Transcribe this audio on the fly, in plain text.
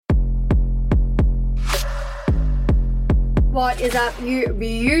What is up, you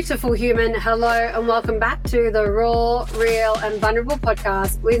beautiful human? Hello and welcome back to the Raw, Real and Vulnerable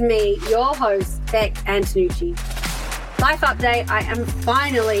podcast with me, your host, Beck Antonucci. Life update, I am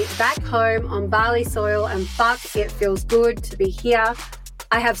finally back home on Bali soil and fuck, it feels good to be here.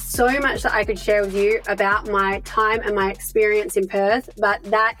 I have so much that I could share with you about my time and my experience in Perth, but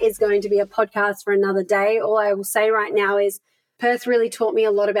that is going to be a podcast for another day. All I will say right now is Perth really taught me a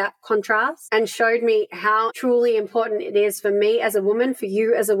lot about contrast and showed me how truly important it is for me as a woman, for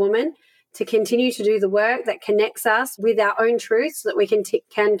you as a woman, to continue to do the work that connects us with our own truths so that we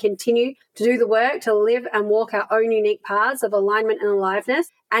can continue to do the work to live and walk our own unique paths of alignment and aliveness.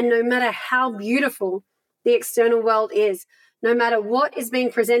 And no matter how beautiful the external world is, no matter what is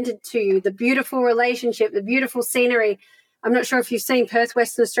being presented to you, the beautiful relationship, the beautiful scenery, I'm not sure if you've seen Perth,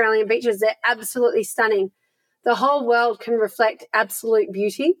 Western Australian beaches, they're absolutely stunning. The whole world can reflect absolute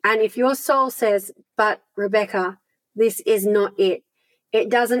beauty. And if your soul says, but Rebecca, this is not it, it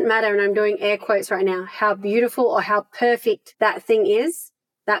doesn't matter, and I'm doing air quotes right now, how beautiful or how perfect that thing is,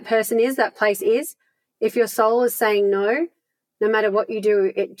 that person is, that place is. If your soul is saying no, no matter what you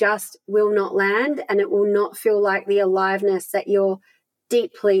do, it just will not land and it will not feel like the aliveness that you're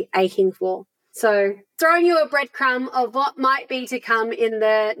deeply aching for. So throwing you a breadcrumb of what might be to come in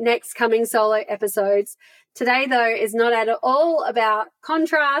the next coming solo episodes. Today, though, is not at all about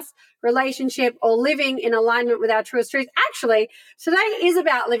contrast, relationship, or living in alignment with our truest truth. Actually, today is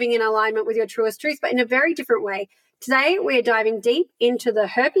about living in alignment with your truest truth, but in a very different way. Today, we are diving deep into the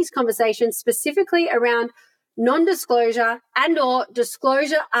herpes conversation, specifically around non-disclosure and or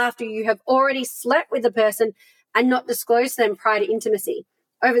disclosure after you have already slept with the person and not disclosed to them prior to intimacy.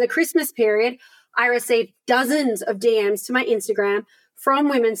 Over the Christmas period, I received dozens of DMs to my Instagram from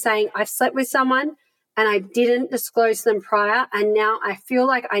women saying, I've slept with someone and I didn't disclose to them prior, and now I feel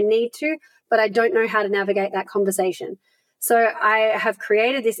like I need to, but I don't know how to navigate that conversation. So I have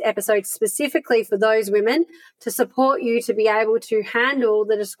created this episode specifically for those women to support you to be able to handle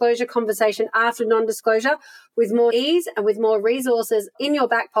the disclosure conversation after non-disclosure with more ease and with more resources in your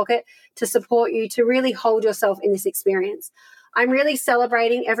back pocket to support you to really hold yourself in this experience. I'm really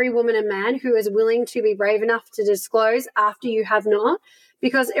celebrating every woman and man who is willing to be brave enough to disclose after you have not,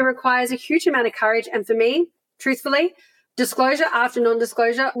 because it requires a huge amount of courage. And for me, truthfully, disclosure after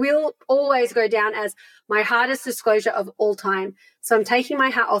non-disclosure will always go down as my hardest disclosure of all time. So I'm taking my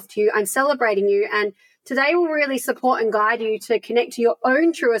hat off to you. I'm celebrating you. And today will really support and guide you to connect to your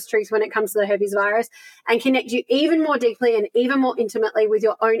own truest truth when it comes to the herpes virus and connect you even more deeply and even more intimately with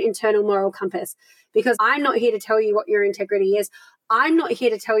your own internal moral compass. Because I'm not here to tell you what your integrity is. I'm not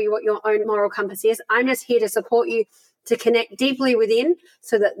here to tell you what your own moral compass is. I'm just here to support you to connect deeply within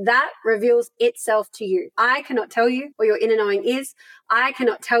so that that reveals itself to you. I cannot tell you what your inner knowing is. I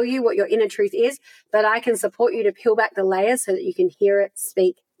cannot tell you what your inner truth is, but I can support you to peel back the layers so that you can hear it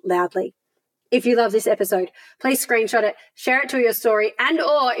speak loudly. If you love this episode, please screenshot it, share it to your story, and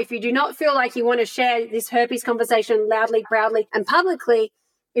or if you do not feel like you want to share this herpes conversation loudly, proudly, and publicly,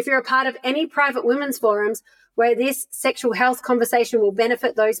 if you're a part of any private women's forums where this sexual health conversation will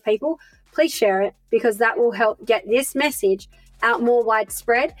benefit those people, please share it, because that will help get this message out more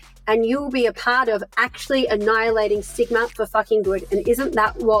widespread and you will be a part of actually annihilating stigma for fucking good. And isn't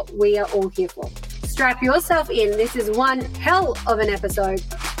that what we are all here for? Strap yourself in. This is one hell of an episode.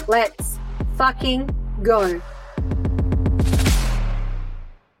 Let's fucking go.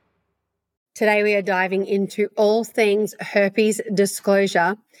 Today we are diving into all things herpes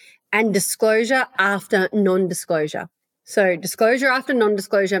disclosure and disclosure after non-disclosure. So disclosure after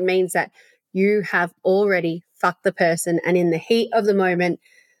non-disclosure means that you have already fucked the person and in the heat of the moment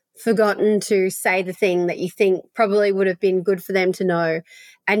forgotten to say the thing that you think probably would have been good for them to know.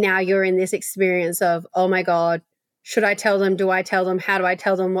 And now you're in this experience of, oh my God, should I tell them? Do I tell them? How do I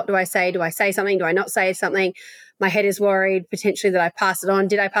tell them? What do I say? Do I say something? Do I not say something? My head is worried potentially that I passed it on.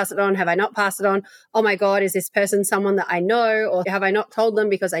 Did I pass it on? Have I not passed it on? Oh my God, is this person someone that I know? Or have I not told them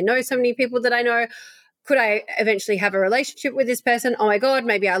because I know so many people that I know? Could I eventually have a relationship with this person? Oh my God,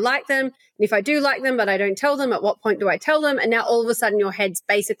 maybe I like them. And if I do like them, but I don't tell them, at what point do I tell them? And now all of a sudden your head's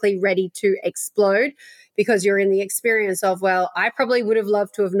basically ready to explode because you're in the experience of, well, I probably would have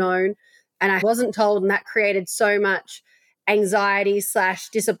loved to have known and I wasn't told. And that created so much anxiety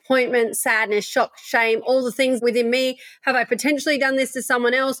 / disappointment, sadness, shock, shame, all the things within me. Have I potentially done this to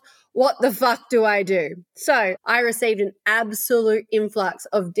someone else? What the fuck do I do? So I received an absolute influx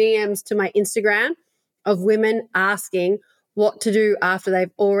of DMs to my Instagram of women asking what to do after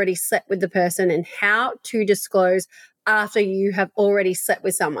they've already slept with the person and how to disclose after you have already slept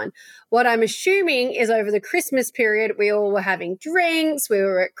with someone. What I'm assuming is over the Christmas period, we all were having drinks, we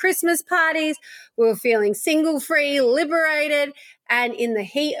were at Christmas parties, we were feeling single-free, liberated, and in the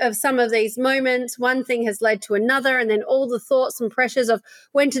heat of some of these moments, one thing has led to another, and then all the thoughts and pressures of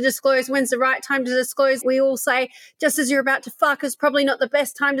when to disclose, when's the right time to disclose. We all say, just as you're about to fuck is probably not the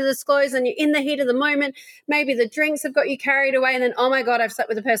best time to disclose, and you're in the heat of the moment. Maybe the drinks have got you carried away, and then, oh my God, I've slept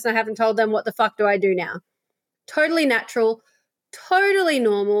with a person I haven't told them. What the fuck do I do now? Totally natural, totally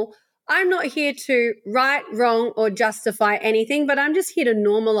normal. I'm not here to right, wrong, or justify anything, but I'm just here to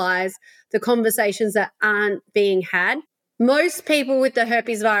normalize the conversations that aren't being had. Most people with the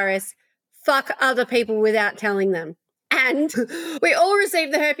herpes virus fuck other people without telling them. And we all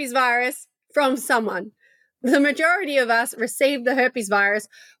receive the herpes virus from someone. The majority of us receive the herpes virus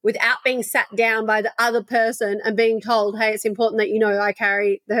without being sat down by the other person and being told, hey, it's important that you know I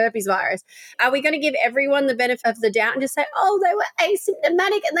carry the herpes virus. Are we going to give everyone the benefit of the doubt and just say, oh, they were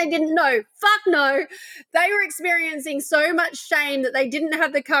asymptomatic and they didn't know? Fuck no. They were experiencing so much shame that they didn't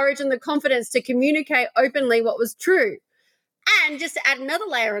have the courage and the confidence to communicate openly what was true. And just to add another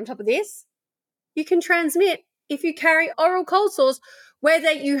layer on top of this, you can transmit if you carry oral cold sores,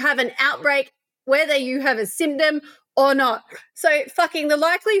 whether you have an outbreak, whether you have a symptom or not. So fucking the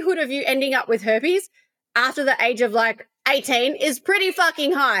likelihood of you ending up with herpes after the age of 18 is pretty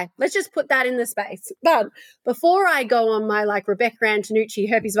fucking high. Let's just put that in the space. But before I go on my Rebecca Antonucci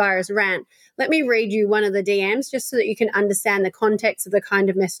herpes virus rant, let me read you one of the DMs just so that you can understand the context of the kind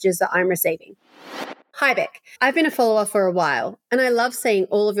of messages that I'm receiving. Hi, Beck. I've been a follower for a while and I love seeing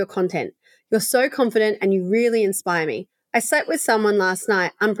all of your content. You're so confident and you really inspire me. I slept with someone last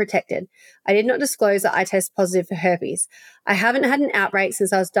night unprotected. I did not disclose that I test positive for herpes. I haven't had an outbreak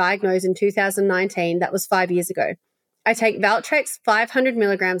since I was diagnosed in 2019. That was 5 years ago. I take Valtrex 500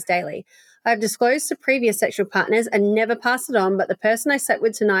 milligrams daily. I have disclosed to previous sexual partners and never passed it on, but the person I slept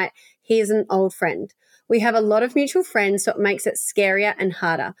with tonight, he is an old friend. We have a lot of mutual friends, so it makes it scarier and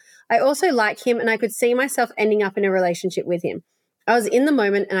harder. I also like him and I could see myself ending up in a relationship with him. I was in the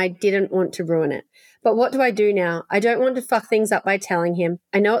moment and I didn't want to ruin it. But what do I do now? I don't want to fuck things up by telling him.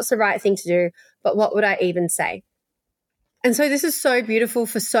 I know it's the right thing to do, but what would I even say? And so this is so beautiful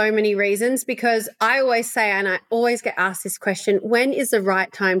for so many reasons because I always say, and I always get asked this question, when is the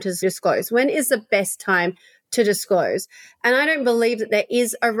right time to disclose? When is the best time to disclose? And I don't believe that there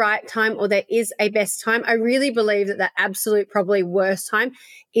is a right time or there is a best time. I really believe that the absolute probably worst time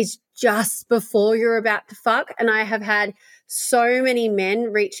is just before you're about to fuck. And I have had so many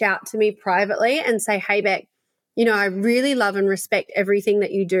men reach out to me privately and say, hey, Beck, you know, I really love and respect everything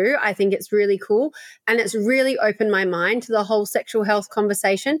that you do. I think it's really cool. And it's really opened my mind to the whole sexual health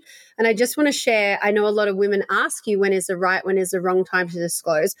conversation. And I just want to share, I know a lot of women ask you when is the right, when is the wrong time to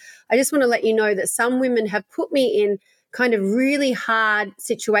disclose. I just want to let you know that some women have put me in kind of really hard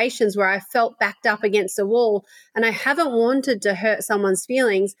situations where I felt backed up against a wall and I haven't wanted to hurt someone's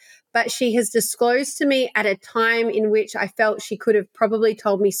feelings, but she has disclosed to me at a time in which I felt she could have probably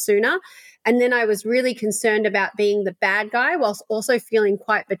told me sooner. And then I was really concerned about being the bad guy whilst also feeling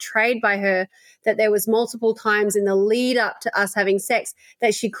quite betrayed by her, that there was multiple times in the lead up to us having sex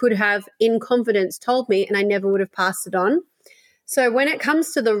that she could have in confidence told me and I never would have passed it on. So when it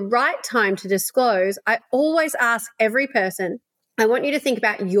comes to the right time to disclose, I always ask every person, I want you to think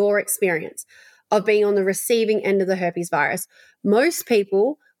about your experience of being on the receiving end of the herpes virus. Most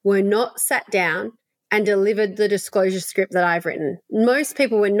people were not sat down and delivered the disclosure script that I've written. Most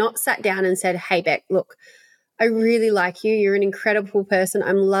people were not sat down and said, hey, Beck, look, I really like you. You're an incredible person.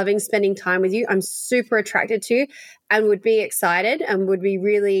 I'm loving spending time with you. I'm super attracted to you and would be excited and would be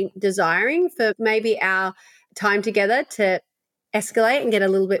really desiring for maybe our time together to escalate and get a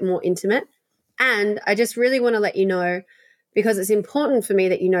little bit more intimate. And I just really want to let you know, because it's important for me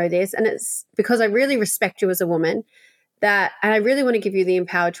that you know this, and it's because I really respect you as a woman, and I really want to give you the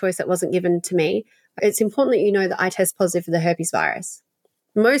empowered choice that wasn't given to me. It's important that you know that I test positive for the herpes virus.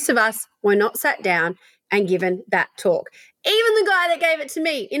 Most of us were not sat down and given that talk. Even the guy that gave it to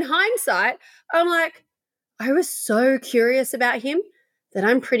me, in hindsight, I'm like, I was so curious about him that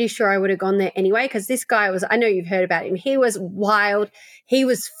I'm pretty sure I would have gone there anyway, because this guy was, I know you've heard about him, he was wild, he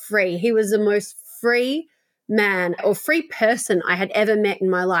was free, he was the most free man or free person I had ever met in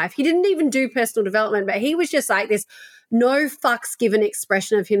my life. He didn't even do personal development, but he was just like this no fucks given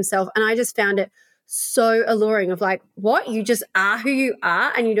expression of himself, and I just found it so alluring of like, what? You just are who you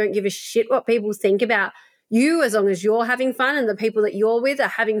are and you don't give a shit what people think about you as long as you're having fun and the people that you're with are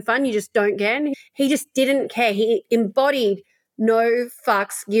having fun, you just don't care. And he just didn't care. He embodied no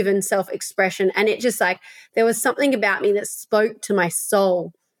fucks given self-expression. And it just like, there was something about me that spoke to my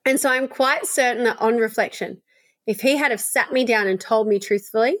soul. And so I'm quite certain that on reflection, if he had have sat me down and told me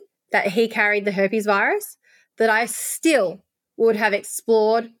truthfully that he carried the herpes virus, that I still would have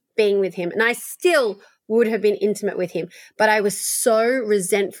explored being with him and I still would have been intimate with him. But I was so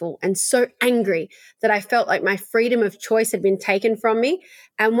resentful and so angry that I felt like my freedom of choice had been taken from me.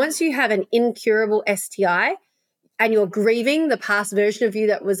 And once you have an incurable STI and you're grieving the past version of you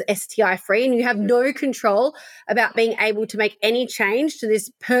that was STI free and you have no control about being able to make any change to this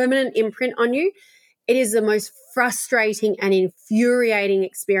permanent imprint on you, it is the most frustrating and infuriating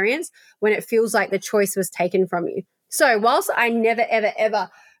experience when it feels like the choice was taken from you. So whilst I never, ever, ever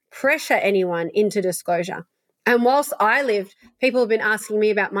pressure anyone into disclosure, and whilst I lived, people have been asking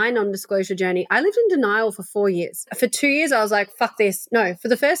me about my non-disclosure journey. I lived in denial for 4 years. For 2 years, I was like, fuck this. No, for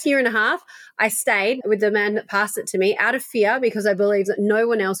the first year and a half, I stayed with the man that passed it to me out of fear because I believed that no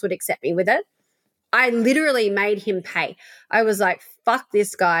one else would accept me with it. I literally made him pay. I was like, fuck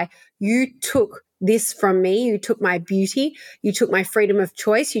this guy. You took this from me. You took my beauty. You took my freedom of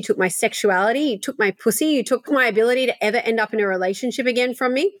choice. You took my sexuality. You took my pussy. You took my ability to ever end up in a relationship again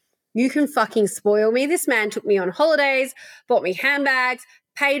from me. You can fucking spoil me. This man took me on holidays, bought me handbags,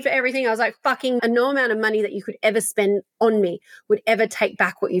 paid for everything. I was like, fucking no amount of money that you could ever spend on me would ever take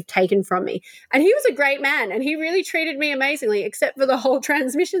back what you've taken from me. And he was a great man and he really treated me amazingly, except for the whole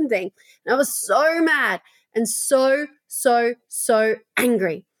transmission thing. And I was so mad and so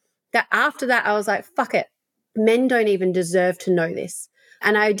angry that after that, I was like, fuck it. Men don't even deserve to know this.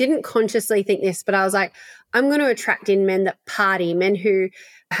 And I didn't consciously think this, but I was like, I'm going to attract in men that party, men who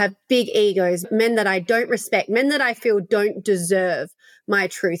have big egos, men that I don't respect, men that I feel don't deserve my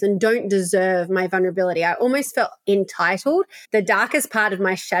truth and don't deserve my vulnerability. I almost felt entitled. The darkest part of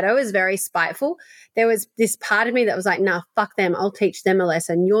my shadow is very spiteful. There was this part of me that was like, nah, fuck them. I'll teach them a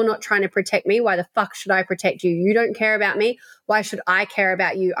lesson. You're not trying to protect me. Why the fuck should I protect you? You don't care about me. Why should I care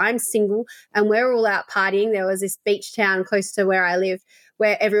about you? I'm single and we're all out partying. There was this beach town close to where I live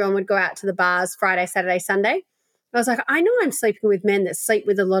where everyone would go out to the bars Friday, Saturday, Sunday. I was like, I know I'm sleeping with men that sleep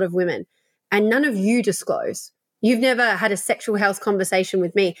with a lot of women and none of you disclose. You've never had a sexual health conversation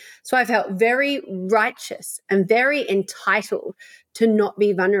with me. So I felt very righteous and very entitled to not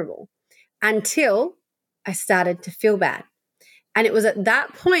be vulnerable until I started to feel bad. And it was at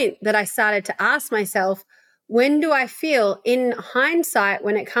that point that I started to ask myself, when do I feel in hindsight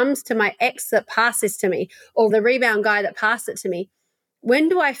when it comes to my ex that passed this to me or the rebound guy that passed it to me, when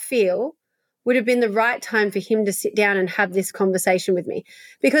do I feel would have been the right time for him to sit down and have this conversation with me?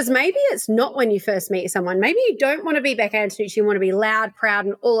 Because maybe it's not when you first meet someone. Maybe you don't want to be Becca Antonucci. You want to be loud, proud,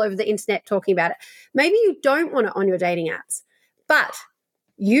 and all over the internet talking about it. Maybe you don't want it on your dating apps. But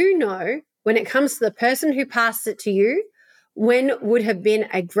you know, when it comes to the person who passed it to you, when would have been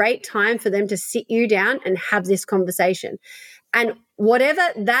a great time for them to sit you down and have this conversation. And whatever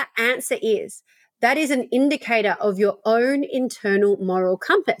that answer is, that is an indicator of your own internal moral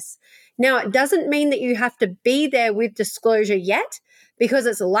compass. Now, it doesn't mean that you have to be there with disclosure yet, because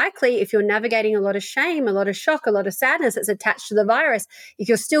it's likely if you're navigating a lot of shame, a lot of shock, a lot of sadness that's attached to the virus, if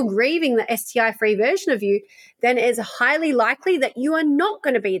you're still grieving the STI-free version of you, then it's highly likely that you are not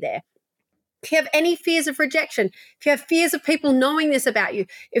going to be there. If you have any fears of rejection, if you have fears of people knowing this about you,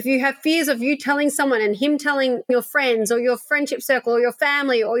 if you have fears of you telling someone and him telling your friends or your friendship circle or your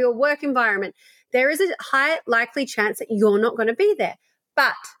family or your work environment, there is a high likely chance that you're not going to be there.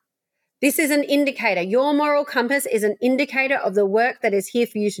 But this is an indicator. Your moral compass is an indicator of the work that is here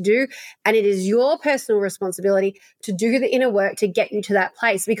for you to do, and it is your personal responsibility to do the inner work to get you to that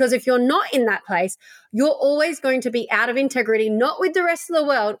place. Because if you're not in that place, you're always going to be out of integrity, not with the rest of the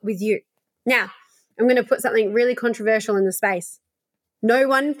world, with you. Now, I'm going to put something really controversial in the space. No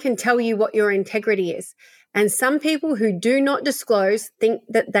one can tell you what your integrity is. And some people who do not disclose think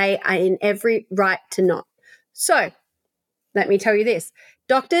that they are in every right to not. So, let me tell you this.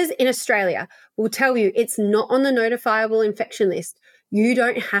 Doctors in Australia will tell you it's not on the notifiable infection list. You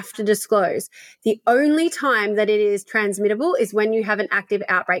don't have to disclose. The only time that it is transmittable is when you have an active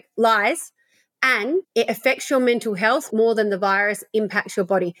outbreak. Lies. And it affects your mental health more than the virus impacts your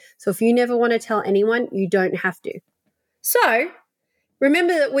body. So if you never want to tell anyone, you don't have to. So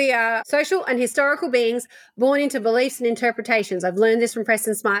remember that we are social and historical beings born into beliefs and interpretations. I've learned this from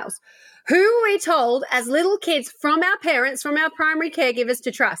Preston Smiles. Who were we told as little kids from our parents, from our primary caregivers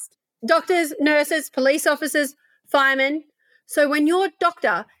to trust? Doctors, nurses, police officers, firemen. So when your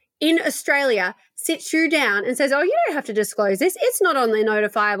doctor in Australia sits you down and says, oh, you don't have to disclose this. It's not on the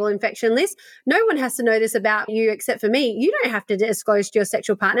notifiable infection list. No one has to know this about you except for me. You don't have to disclose to your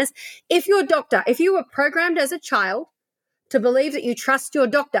sexual partners. If your doctor, if you were programmed as a child to believe that you trust your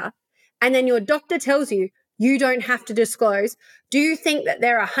doctor, and then your doctor tells you, you don't have to disclose? Do you think that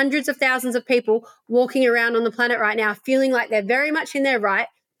there are hundreds of thousands of people walking around on the planet right now feeling like they're very much in their right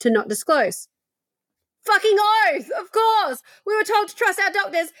to not disclose? Fucking oath, of course. We were told to trust our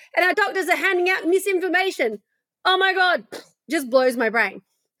doctors, and our doctors are handing out misinformation. Oh my God, just blows my brain.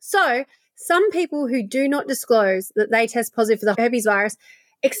 So some people who do not disclose that they test positive for the herpes virus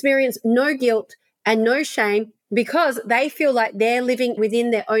experience no guilt and no shame because they feel like they're living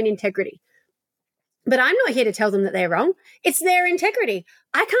within their own integrity. But I'm not here to tell them that they're wrong. It's their integrity.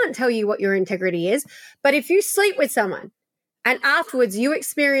 I can't tell you what your integrity is, but if you sleep with someone and afterwards you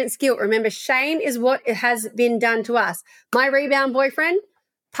experience guilt, remember, shame is what has been done to us. My rebound boyfriend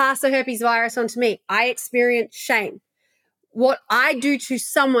passed the herpes virus onto me. I experienced shame. What I do to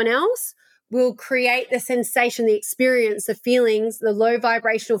someone else will create the sensation, the experience, the feelings, the low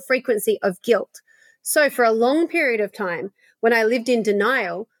vibrational frequency of guilt. So for a long period of time, when I lived in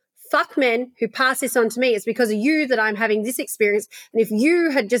denial, fuck men who pass this on to me. It's because of you that I'm having this experience. And if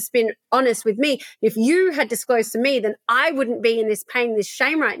you had just been honest with me, if you had disclosed to me, then I wouldn't be in this pain, this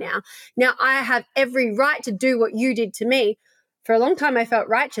shame right now. Now I have every right to do what you did to me. For a long time, I felt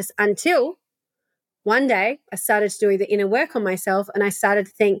righteous until one day I started to do the inner work on myself and I started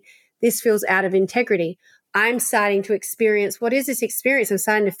to think, this feels out of integrity. I'm starting to experience, what is this experience? I'm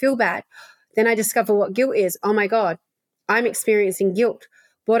starting to feel bad. Then I discover what guilt is. Oh my God, I'm experiencing guilt.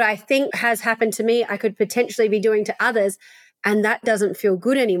 What I think has happened to me, I could potentially be doing to others, and that doesn't feel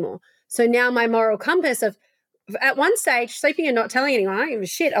good anymore. So now my moral compass of, at one stage, sleeping and not telling anyone, I don't give a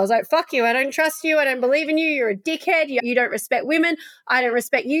shit. I was like, fuck you. I don't trust you. I don't believe in you. You're a dickhead. You don't respect women. I don't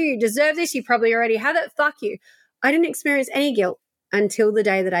respect you. You deserve this. You probably already have it. Fuck you. I didn't experience any guilt until the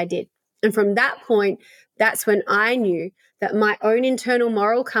day that I did. And from that point, that's when I knew that my own internal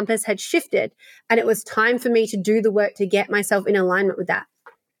moral compass had shifted and it was time for me to do the work to get myself in alignment with that.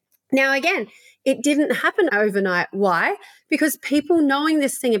 Now, again, it didn't happen overnight. Why? Because people knowing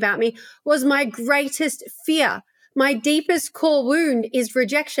this thing about me was my greatest fear. My deepest core wound is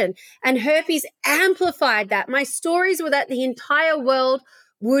rejection, and herpes amplified that. My stories were that the entire world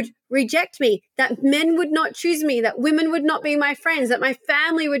would reject me, that men would not choose me, that women would not be my friends, that my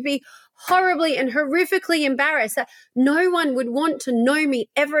family would be horribly and horrifically embarrassed, that no one would want to know me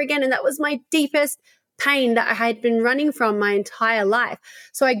ever again. And that was my deepest pain that I had been running from my entire life.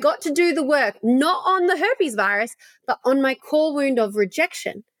 So I got to do the work, not on the herpes virus, but on my core wound of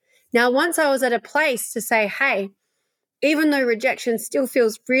rejection. Now, once I was at a place to say, hey, even though rejection still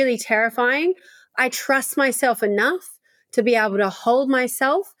feels really terrifying, I trust myself enough to be able to hold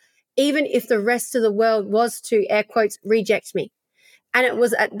myself, even if the rest of the world was to, air quotes, reject me. And it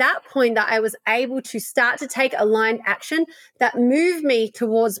was at that point that I was able to start to take aligned action that moved me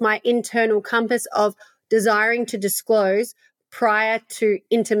towards my internal compass of desiring to disclose prior to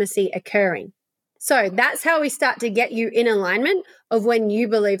intimacy occurring. So that's how we start to get you in alignment of when you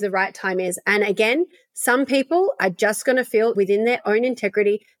believe the right time is. And again, some people are just going to feel within their own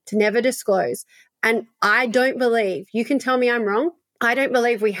integrity to never disclose. And I don't believe, you can tell me I'm wrong, I don't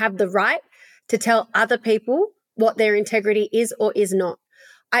believe we have the right to tell other people what their integrity is or is not.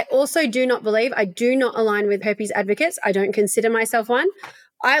 I also do not believe, I do not align with herpes advocates. I don't consider myself one.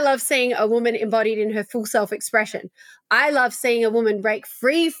 I love seeing a woman embodied in her full self-expression. I love seeing a woman break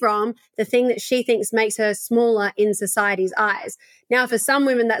free from the thing that she thinks makes her smaller in society's eyes. Now, for some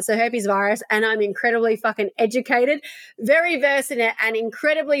women, that's the herpes virus, and I'm incredibly fucking educated, very versed in it, and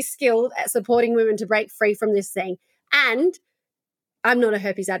incredibly skilled at supporting women to break free from this thing. And I'm not a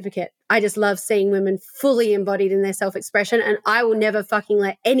herpes advocate. I just love seeing women fully embodied in their self-expression, and I will never fucking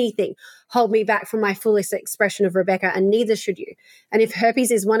let anything hold me back from my fullest expression of Rebecca, and neither should you. And if herpes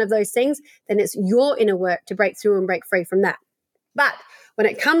is one of those things, then it's your inner work to break through and break free from that. But when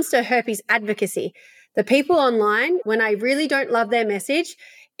it comes to herpes advocacy, the people online, when I really don't love their message,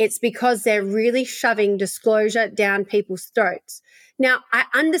 it's because they're really shoving disclosure down people's throats. Now, I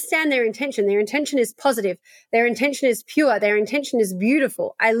understand their intention. Their intention is positive. Their intention is pure. Their intention is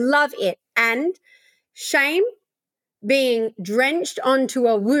beautiful. I love it. And shame, being drenched onto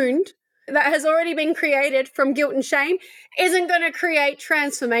a wound that has already been created from guilt and shame, isn't going to create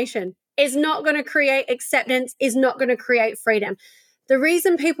transformation, is not going to create acceptance, is not going to create freedom. The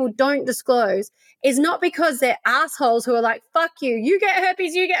reason people don't disclose is not because they're assholes who are like, fuck you, you get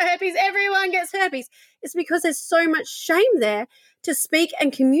herpes, everyone gets herpes. It's because there's so much shame there to speak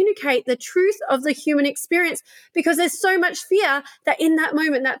and communicate the truth of the human experience, because there's so much fear that in that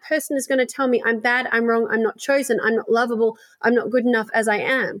moment, that person is going to tell me I'm bad, I'm wrong, I'm not chosen, I'm not lovable, I'm not good enough as I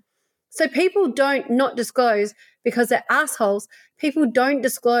am. So people don't not disclose because they're assholes. People don't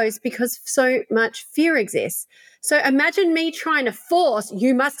disclose because so much fear exists. So imagine me trying to force,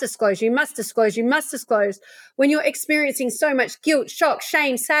 you must disclose, you must disclose, you must disclose, when you're experiencing so much guilt, shock,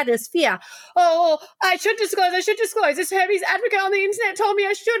 shame, sadness, fear. Oh, I should disclose, I should disclose. This herpes advocate on the internet told me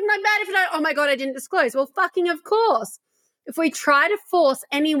I should, and I'm mad if I don't. Oh my God, I didn't disclose. Well, fucking of course. If we try to force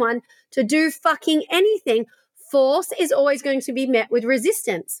anyone to do fucking anything, force is always going to be met with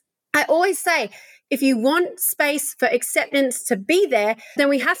resistance. I always say, if you want space for acceptance to be there, then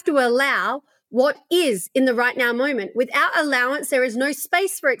we have to allow what is in the right now moment. Without allowance, there is no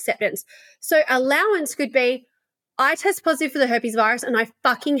space for acceptance. So allowance could be, I test positive for the herpes virus and I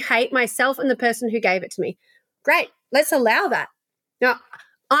fucking hate myself and the person who gave it to me. Great, let's allow that. Now,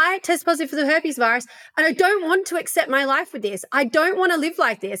 I test positive for the herpes virus and I don't want to accept my life with this. I don't want to live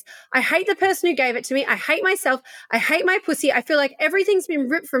like this. I hate the person who gave it to me. I hate myself. I hate my pussy. I feel like everything's been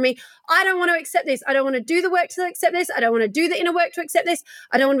ripped from me. I don't want to accept this. I don't want to do the work to accept this. I don't want to do the inner work to accept this.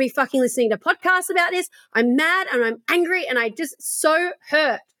 I don't want to be fucking listening to podcasts about this. I'm mad and I'm angry and I just so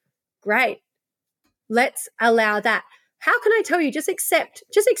hurt. Great. Let's allow that. How can I tell you? Just accept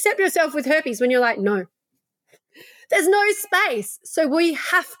yourself with herpes when you're like, no. There's no space. So we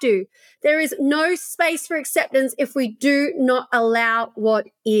have to. There is no space for acceptance if we do not allow what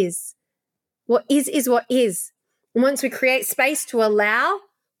is. What is what is. And once we create space to allow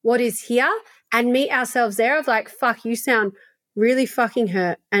what is here and meet ourselves there of like, fuck, you sound really fucking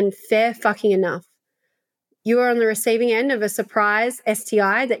hurt and fair fucking enough. You are on the receiving end of a surprise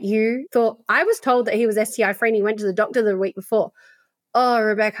STI that you thought, I was told that he was STI free and he went to the doctor the week before. Oh,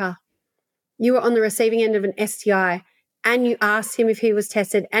 Rebecca. You were on the receiving end of an STI and you asked him if he was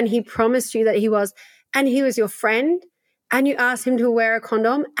tested and he promised you that he was, and he was your friend, and you asked him to wear a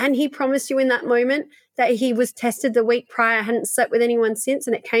condom and he promised you in that moment that he was tested the week prior, hadn't slept with anyone since,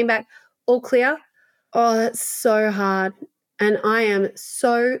 and it came back all clear. Oh, that's so hard. And I am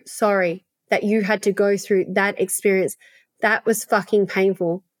so sorry that you had to go through that experience. That was fucking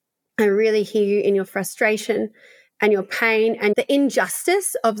painful. I really hear you in your frustration and your pain and the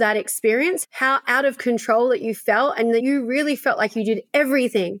injustice of that experience, how out of control that you felt, and that you really felt like you did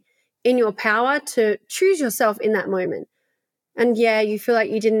everything in your power to choose yourself in that moment. And yeah, you feel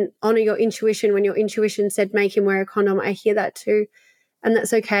like you didn't honor your intuition when your intuition said make him wear a condom. I hear that too. And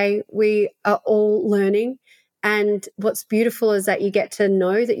that's okay. We are all learning. And what's beautiful is that you get to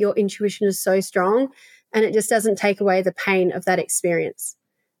know that your intuition is so strong and it just doesn't take away the pain of that experience.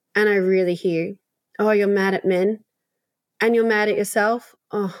 And I really hear you. Oh, you're mad at men. And you're mad at yourself,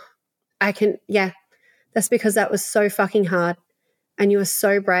 that's because that was so fucking hard and you were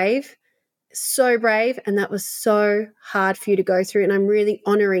so brave, and that was so hard for you to go through, and I'm really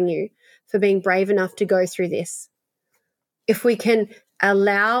honoring you for being brave enough to go through this. If we can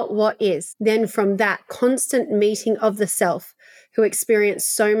allow what is, then from that constant meeting of the self who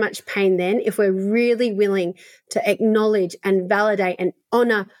experienced so much pain then, if we're really willing to acknowledge and validate and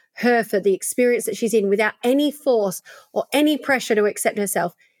honor her for the experience that she's in without any force or any pressure to accept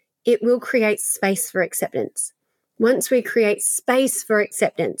herself, it will create space for acceptance. Once we create space for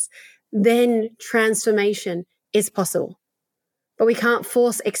acceptance, then transformation is possible. But we can't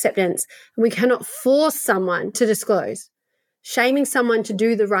force acceptance, and we cannot force someone to disclose. Shaming someone to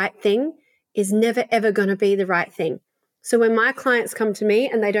do the right thing is never, ever going to be the right thing. So when my clients come to me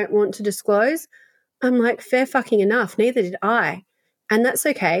and they don't want to disclose, I'm like, fair fucking enough, neither did I. And that's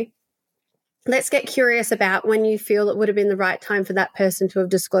okay. Let's get curious about when you feel it would have been the right time for that person to have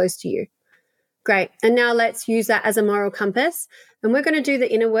disclosed to you. Great. And now let's use that as a moral compass. And we're going to do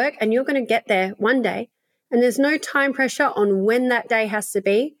the inner work, and you're going to get there one day. And there's no time pressure on when that day has to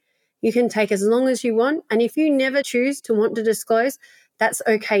be. You can take as long as you want. And if you never choose to want to disclose, that's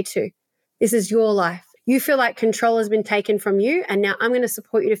okay too. This is your life. You feel like control has been taken from you, and now I'm going to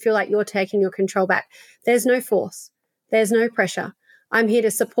support you to feel like you're taking your control back. There's no force. There's no pressure. I'm here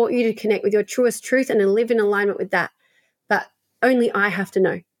to support you to connect with your truest truth and to live in alignment with that. But only I have to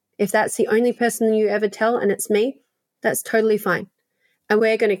know. If that's the only person you ever tell and it's me, that's totally fine. And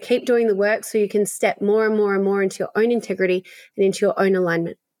we're going to keep doing the work so you can step more and more and more into your own integrity and into your own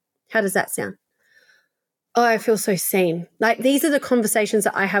alignment. How does that sound? Oh, I feel so seen. Like, these are the conversations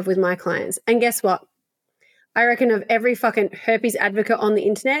that I have with my clients. And guess what? I reckon of every fucking herpes advocate on the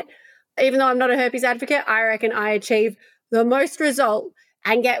internet, even though I'm not a herpes advocate, I reckon I achieve the most result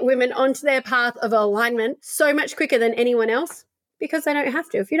and get women onto their path of alignment so much quicker than anyone else, because they don't have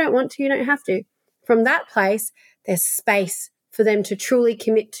to. If you don't want to, you don't have to. From that place, there's space for them to truly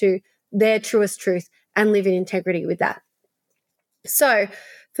commit to their truest truth and live in integrity with that. So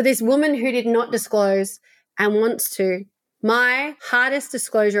for this woman who did not disclose and wants to, My hardest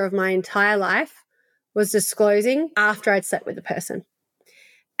disclosure of my entire life was disclosing after I'd slept with the person.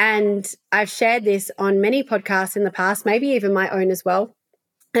 And I've shared this on many podcasts in the past, maybe even my own as well.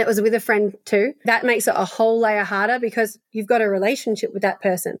 And it was with a friend too. That makes it a whole layer harder because you've got a relationship with that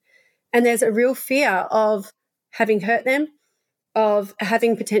person. And there's a real fear of having hurt them, of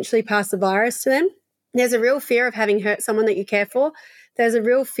having potentially passed the virus to them. There's a real fear of having hurt someone that you care for. There's a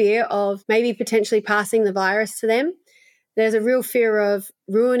real fear of maybe potentially passing the virus to them. There's a real fear of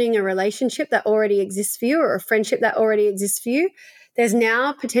ruining a relationship that already exists for you or a friendship that already exists for you. There's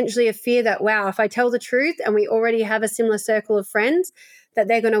now potentially a fear that, wow, if I tell the truth and we already have a similar circle of friends, that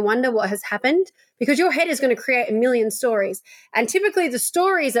they're going to wonder what has happened, because your head is going to create a million stories. And typically the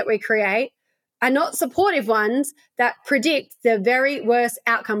stories that we create are not supportive ones that predict the very worst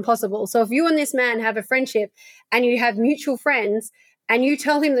outcome possible. So if you and this man have a friendship and you have mutual friends and you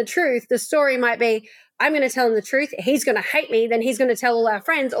tell him the truth, the story might be, I'm going to tell him the truth. He's going to hate me. Then he's going to tell all our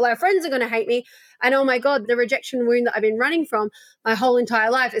friends. All our friends are going to hate me. And oh my God, the rejection wound that I've been running from my whole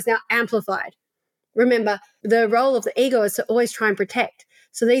entire life is now amplified. Remember, the role of the ego is to always try and protect.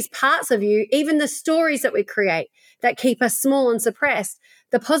 So these parts of you, even the stories that we create that keep us small and suppressed,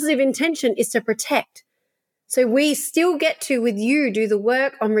 the positive intention is to protect. So we still get to, with you, do the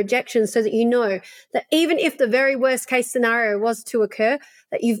work on rejection so that you know that even if the very worst case scenario was to occur,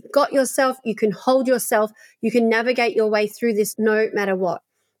 that you've got yourself, you can hold yourself, you can navigate your way through this no matter what.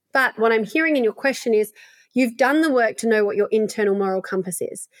 But what I'm hearing in your question is, you've done the work to know what your internal moral compass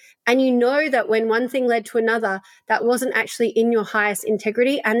is. And you know that when one thing led to another, that wasn't actually in your highest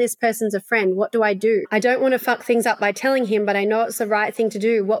integrity, and this person's a friend. What do? I don't want to fuck things up by telling him, but I know it's the right thing to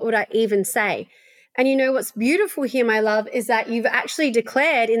do. What would I even say? And you know what's beautiful here, my love, is that you've actually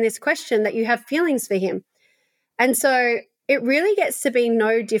declared in this question that you have feelings for him. And so it really gets to be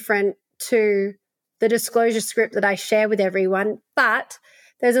no different to the disclosure script that I share with everyone. But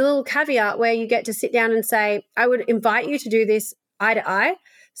there's a little caveat where you get to sit down and say, I would invite you to do this eye to eye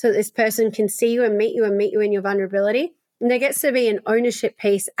so that this person can see you and meet you in your vulnerability. And there gets to be an ownership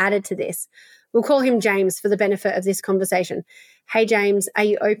piece added to this. We'll call him James for the benefit of this conversation. Hey, James, are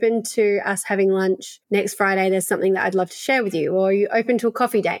you open to us having lunch next Friday? There's something that I'd love to share with you. Or are you open to a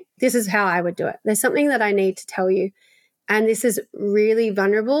coffee date? This is how I would do it. There's something that I need to tell you. And this is really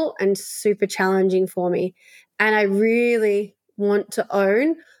vulnerable and super challenging for me. And I really want to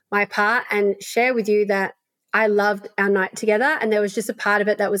own my part and share with you that I loved our night together. And there was just a part of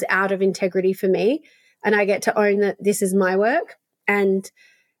it that was out of integrity for me. And I get to own that this is my work. And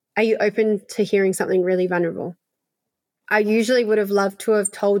are you open to hearing something really vulnerable? I usually would have loved to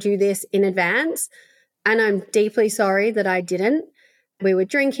have told you this in advance, and I'm deeply sorry that I didn't. We were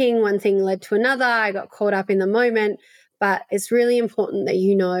drinking, one thing led to another, I got caught up in the moment, but it's really important that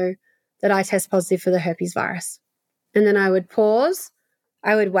you know that I test positive for the herpes virus. And then I would pause,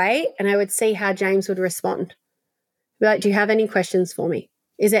 I would wait, and I would see how James would respond. Be like, do you have any questions for me?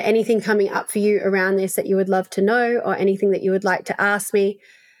 Is there anything coming up for you around this that you would love to know, or anything that you would like to ask me?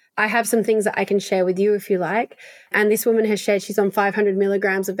 I have some things that I can share with you if you like. And this woman has shared she's on 500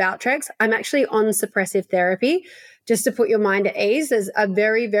 milligrams of Valtrex. I'm actually on suppressive therapy. Just to put your mind at ease, there's a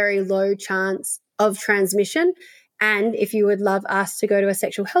very, very low chance of transmission. And if you would love us to go to a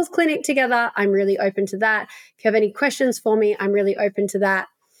sexual health clinic together, I'm really open to that. If you have any questions for me, I'm really open to that.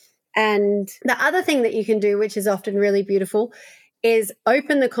 And the other thing that you can do, which is often really beautiful, is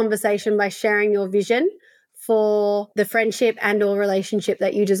open the conversation by sharing your vision for the friendship and or relationship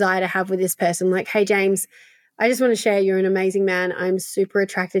that you desire to have with this person. Like, hey, James, I just want to share you're an amazing man. I'm super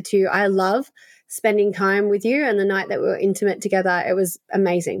attracted to you. I love spending time with you. And the night that we were intimate together, it was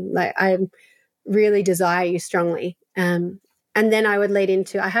amazing. Like, I really desire you strongly. And then I would lead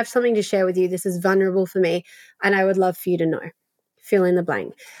into, I have something to share with you. This is vulnerable for me, and I would love for you to know. Fill in the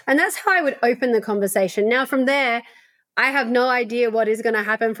blank. And that's how I would open the conversation. Now, from there, I have no idea what is going to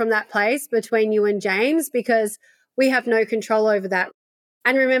happen from that place between you and James, because we have no control over that.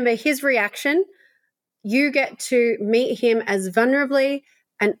 And remember, his reaction, you get to meet him as vulnerably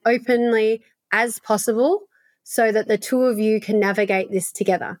and openly as possible so that the two of you can navigate this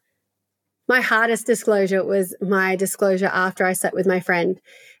together. My hardest disclosure was my disclosure after I sat with my friend.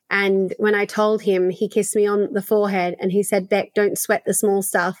 And when I told him, he kissed me on the forehead and he said, Beck, don't sweat the small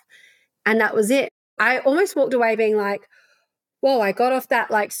stuff. And that was it. I almost walked away being like, whoa, I got off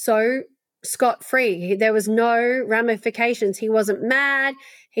that like so scot-free. There was no ramifications. He wasn't mad.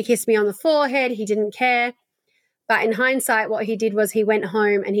 He kissed me on the forehead. He didn't care. But in hindsight, what he did was he went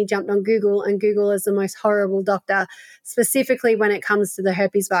home and he jumped on Google, and Google is the most horrible doctor, specifically when it comes to the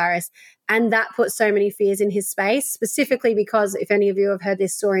herpes virus. And that put so many fears in his space, specifically because if any of you have heard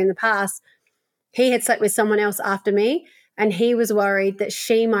this story in the past, he had slept with someone else after me. And he was worried that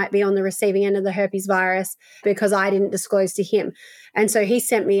she might be on the receiving end of the herpes virus because I didn't disclose to him. And so he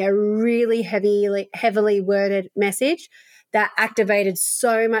sent me a really heavily worded message that activated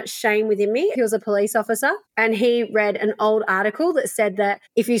so much shame within me. He was a police officer, and he read an old article that said that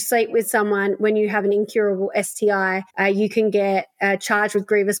if you sleep with someone when you have an incurable STI, you can get charged with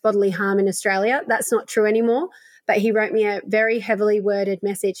grievous bodily harm in Australia. That's not true anymore. But he wrote me a very heavily worded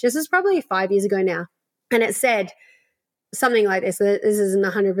message. This is probably 5 years ago now. And it said something like this. This isn't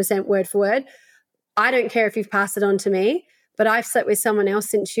 100% word for word. I don't care if you've passed it on to me, but I've slept with someone else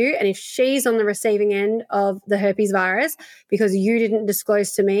since you. And if she's on the receiving end of the herpes virus because you didn't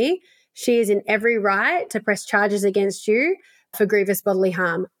disclose to me, she is in every right to press charges against you for grievous bodily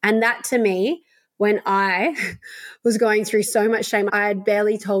harm. And that to me, when I was going through so much shame, I had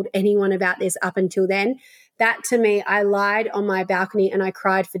barely told anyone about this up until then. That to me, I lied on my balcony and I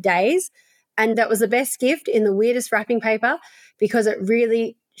cried for days. And that was the best gift in the weirdest wrapping paper because it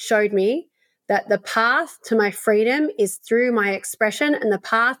really showed me that the path to my freedom is through my expression, and the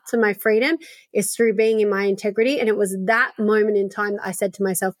path to my freedom is through being in my integrity. And it was that moment in time that I said to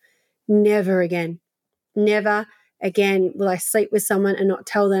myself, never again will I sleep with someone and not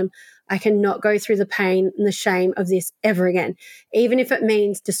tell them. I cannot go through the pain and the shame of this ever again. Even if it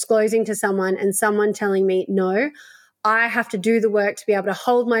means disclosing to someone and someone telling me no, I have to do the work to be able to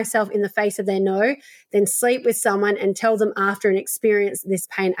hold myself in the face of their no, then sleep with someone and tell them after and experience this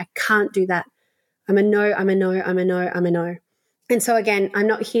pain. I can't do that. I'm a no, I'm a no, I'm a no, I'm a no. And so again, I'm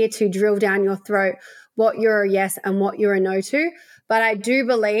not here to drill down your throat what you're a yes and what you're a no to, but I do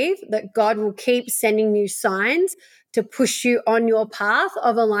believe that God will keep sending you signs to push you on your path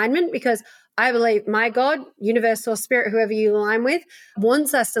of alignment, because I believe my God, universe or spirit, whoever you align with,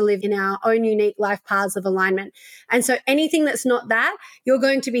 wants us to live in our own unique life paths of alignment. And so anything that's not that, you're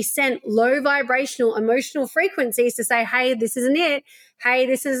going to be sent low vibrational emotional frequencies to say, hey, this isn't it. Hey,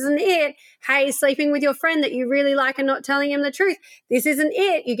 this isn't it. Hey, sleeping with your friend that you really like and not telling him the truth. This isn't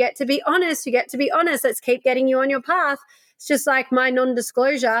it. You get to be honest. You get to be honest. Let's keep getting you on your path. It's just like my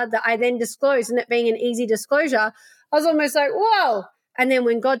non-disclosure that I then disclosed, and it being an easy disclosure, I was almost like, whoa. And then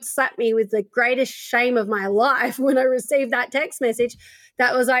when God slapped me with the greatest shame of my life when I received that text message,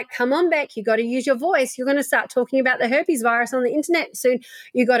 that was like, come on, Beck, you got to use your voice. You're going to start talking about the herpes virus on the internet soon.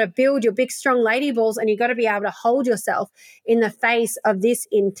 You got to build your big, strong lady balls, and you got to be able to hold yourself in the face of this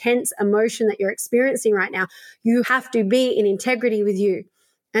intense emotion that you're experiencing right now. You have to be in integrity with you.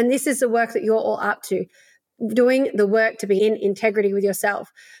 And this is the work that you're all up to, doing the work to be in integrity with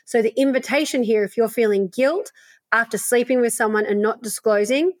yourself. So the invitation here, if you're feeling guilt after sleeping with someone and not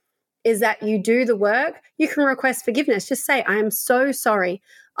disclosing, is that you do the work. You can request forgiveness. Just say, I am so sorry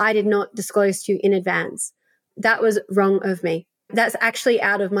I did not disclose to you in advance. That was wrong of me. That's actually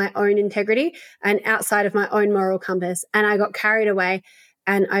out of my own integrity and outside of my own moral compass. And I got carried away,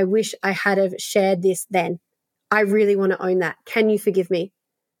 and I wish I had have shared this then. I really want to own that. Can you forgive me?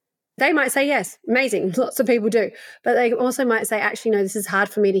 They might say yes. Amazing. Lots of people do. But they also might say, actually, no, this is hard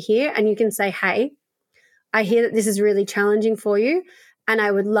for me to hear. And you can say, hey, I hear that this is really challenging for you, and I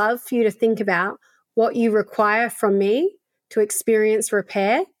would love for you to think about what you require from me to experience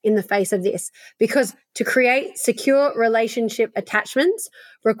repair in the face of this. Because to create secure relationship attachments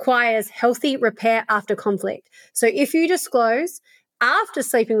requires healthy repair after conflict. So if you disclose after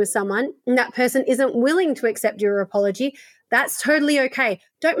sleeping with someone and that person isn't willing to accept your apology, that's totally okay.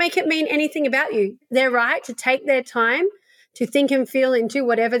 Don't make it mean anything about you. They're right to take their time to think and feel into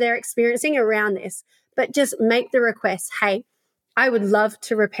whatever they're experiencing around this. But just make the request, hey, I would love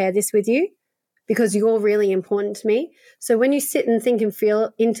to repair this with you because you're really important to me. So when you sit and think and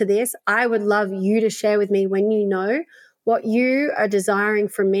feel into this, I would love you to share with me when you know what you are desiring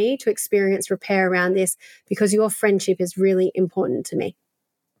from me to experience repair around this, because your friendship is really important to me.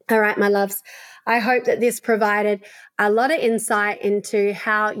 All right, my loves, I hope that this provided a lot of insight into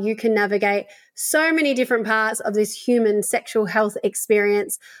how you can navigate so many different parts of this human sexual health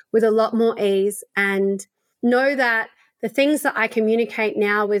experience with a lot more ease, and know that the things that I communicate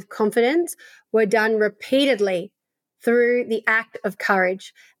now with confidence were done repeatedly through the act of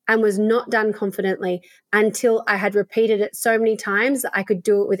courage, and was not done confidently until I had repeated it so many times that I could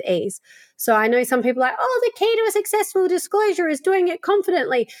do it with ease. So I know some people are like, oh, the key to a successful disclosure is doing it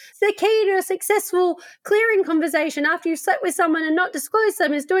confidently. The key to a successful clearing conversation after you've slept with someone and not disclosed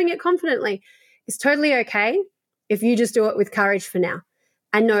them is doing it confidently. It's totally okay if you just do it with courage for now.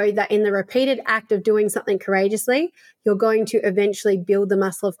 And know that in the repeated act of doing something courageously, you're going to eventually build the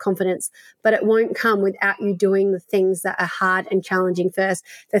muscle of confidence, but it won't come without you doing the things that are hard and challenging first.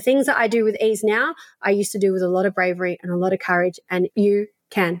 The things that I do with ease now, I used to do with a lot of bravery and a lot of courage, and you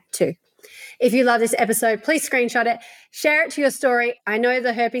can too. If you love this episode, please screenshot it, share it to your story. I know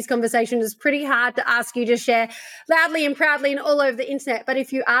the herpes conversation is pretty hard to ask you to share loudly and proudly and all over the internet, but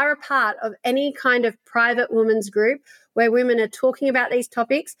if you are a part of any kind of private women's group where women are talking about these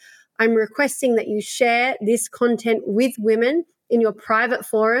topics, I'm requesting that you share this content with women in your private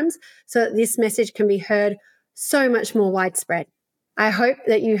forums so that this message can be heard so much more widespread. I hope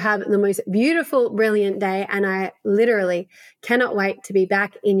that you have the most beautiful, brilliant day, and I literally cannot wait to be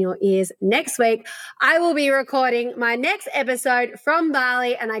back in your ears next week. I will be recording my next episode from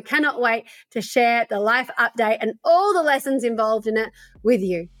Bali, and I cannot wait to share the life update and all the lessons involved in it with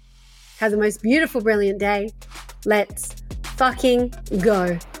you. Have the most beautiful, brilliant day. Let's fucking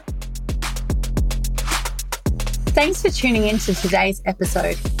go. Thanks for tuning in to today's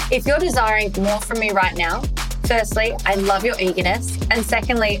episode. If you're desiring more from me right now, firstly, I love your eagerness. And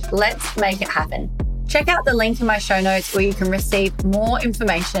secondly, let's make it happen. Check out the link in my show notes where you can receive more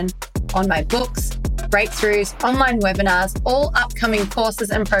information on my books, breakthroughs, online webinars, all upcoming courses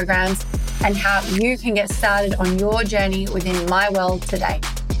and programs, and how you can get started on your journey within my world today.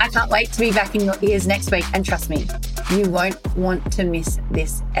 I can't wait to be back in your ears next week. And trust me, you won't want to miss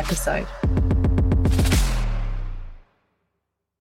this episode.